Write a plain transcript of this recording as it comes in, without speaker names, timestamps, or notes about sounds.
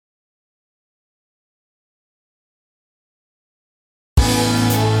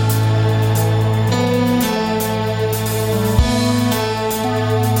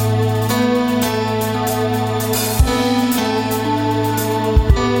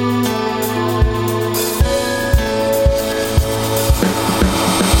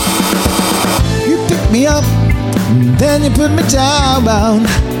when you put me down.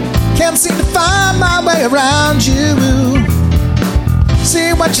 Can't seem to find my way around you.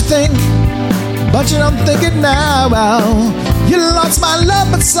 See what you think, but you don't think it now. You lost my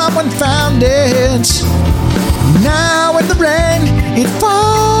love, but someone found it. Now in the rain, it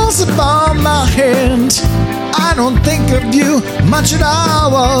falls upon my head. I don't think of you much at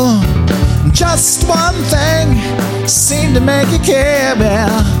all. Just one thing seemed to make you care.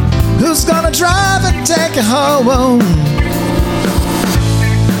 Who's gonna drive and take you home?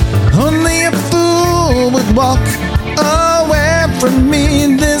 Only a fool would walk away from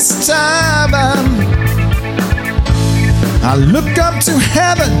me this time. I look up to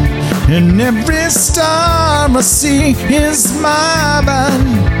heaven, and every star I see is mine.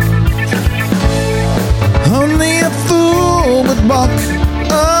 Only a fool would walk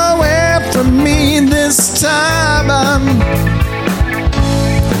away from me this time.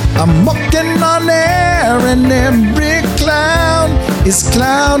 I'm walking on air, and every cloud is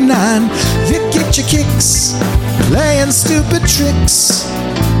cloud nine. You get your kicks, playing stupid tricks.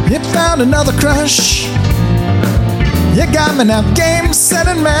 You found another crush. You got me now, game, set,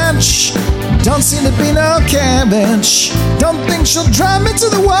 and match. Don't seem to be no cabbage. Don't think she'll drive me to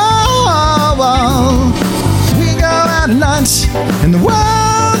the wall. We go out at night, and the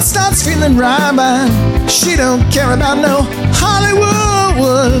world starts feeling right, but she don't care about no Hollywood.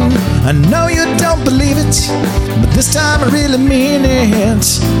 I know you don't believe it, but this time I really mean it.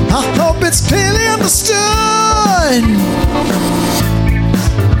 I hope it's clearly understood.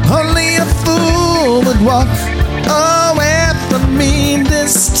 Only a fool would walk away from me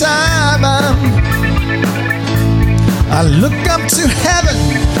this time. I look up to heaven,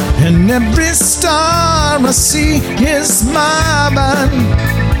 and every star I see is mine.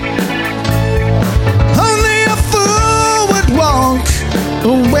 Only a fool would walk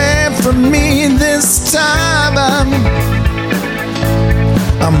away from me this time.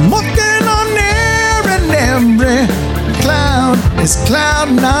 I'm walking on air, and every cloud is cloud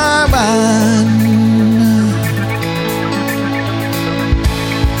nine.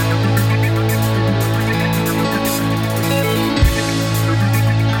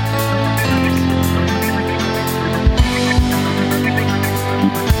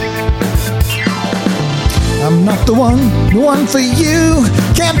 I'm not the one for you.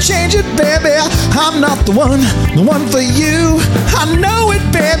 Can't change it, baby. I'm not the one for you. I know it,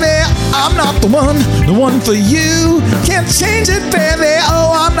 baby. I'm not the one for you. Can't change it, baby.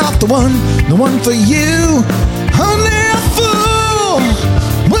 Oh, I'm not the one for you. Only a fool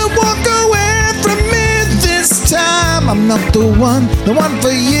will walk away from me this time. I'm not the one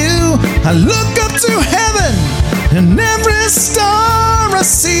for you. I look up to heaven, and every star I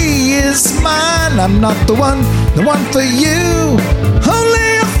see is mine. I'm not the one for you. Only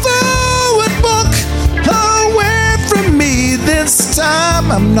a fool would walk away from me this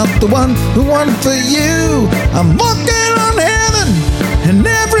time. I'm not the one for you. I'm walking on heaven, and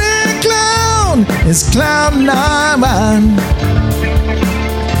every cloud is cloud nine.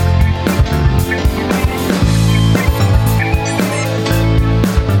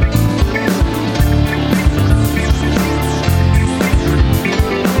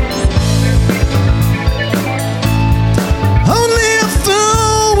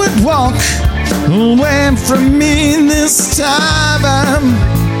 Walk away from me this time.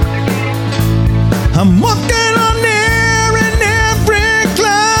 I'm walking on air, and every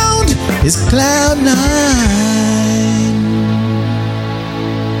cloud is cloud nine.